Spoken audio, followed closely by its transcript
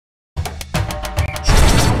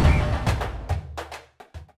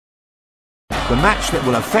the match that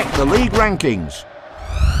will affect the league rankings.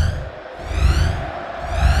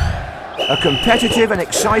 A competitive and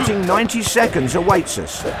exciting 90 seconds awaits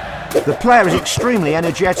us. The player is extremely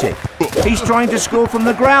energetic. He's trying to score from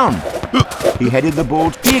the ground. He headed the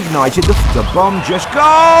ball. He ignited the bomb. Just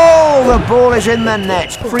goal! The ball is in the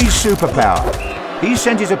net. Free superpower. He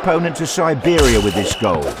sent his opponent to Siberia with this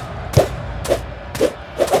goal.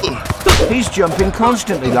 He's jumping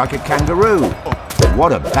constantly like a kangaroo.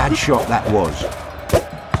 What a bad shot that was.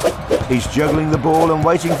 He's juggling the ball and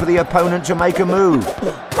waiting for the opponent to make a move.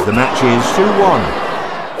 The match is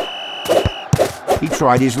 2-1. He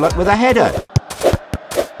tried his luck with a header.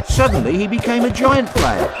 Suddenly he became a giant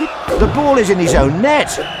player. The ball is in his own net.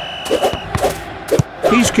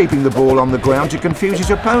 He's keeping the ball on the ground to confuse his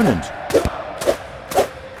opponent.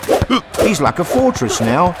 He's like a fortress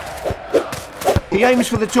now. He aims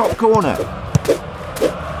for the top corner.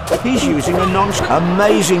 He's using a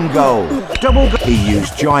amazing goal. Double goal. He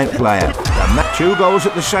used giant player. 2 goals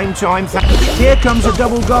at the same time. Here comes a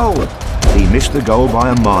double goal. He missed the goal by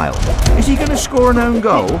a mile. Is he going to score an own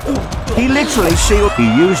goal? He literally sealed.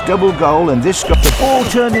 He used double goal and this got the ball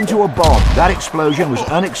turned into a bomb. That explosion was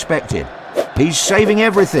unexpected. He's saving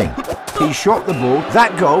everything. He shot the ball.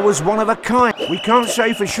 That goal was one of a kind. We can't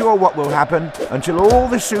say for sure what will happen until all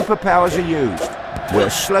the superpowers are used. We're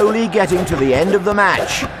slowly getting to the end of the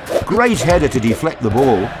match. Great header to deflect the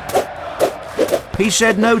ball. He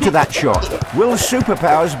said no to that shot. Will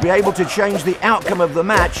superpowers be able to change the outcome of the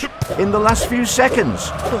match in the last few seconds?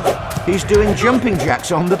 He's doing jumping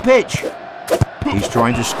jacks on the pitch. He's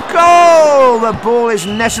trying to goal! The ball is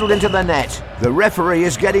nestled into the net. The referee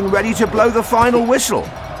is getting ready to blow the final whistle.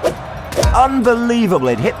 Unbelievable,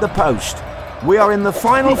 it hit the post. We are in the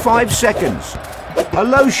final 5 seconds. A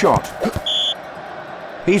low shot.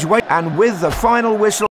 He's waiting, and with the final whistle